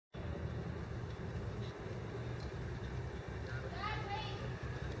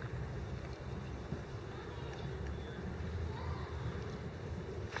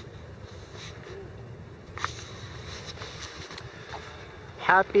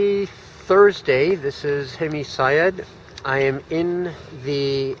Happy Thursday. This is HiMY SYeD. I am in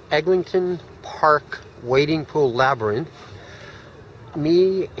the Eglinton Park wading pool labyrinth.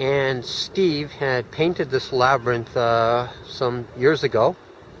 Me and Steve had painted this labyrinth some years ago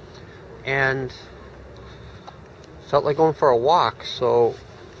and felt like going for a walk, so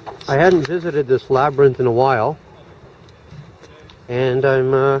I hadn't visited this labyrinth in a while, and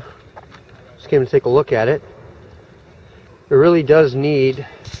I'm just came to take a look at it. It really does need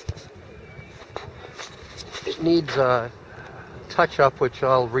a touch-up, which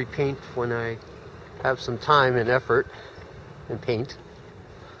I'll repaint when I have some time and effort and paint.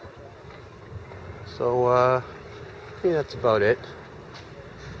 So yeah, that's about it.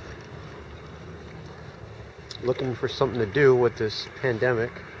 Looking for something to do with this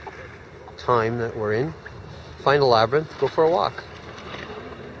pandemic time that we're in. Find a labyrinth, go for a walk.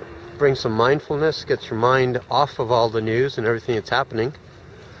 Bring some mindfulness, get your mind off of all the news and everything that's happening.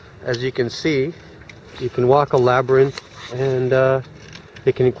 As you can see, you can walk a labyrinth, and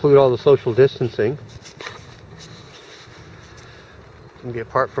it can include all the social distancing. You can be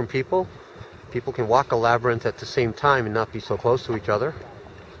apart from people. People can walk a labyrinth at the same time and not be so close to each other.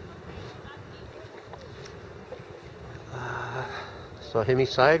 So HiMY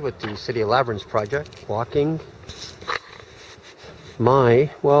SYeD with the City of Labyrinths project, walking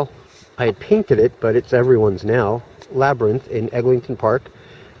well, I had painted it, but it's everyone's now, labyrinth in Eglinton Park,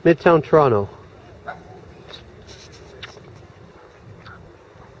 Midtown Toronto.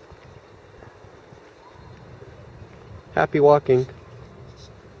 Happy walking.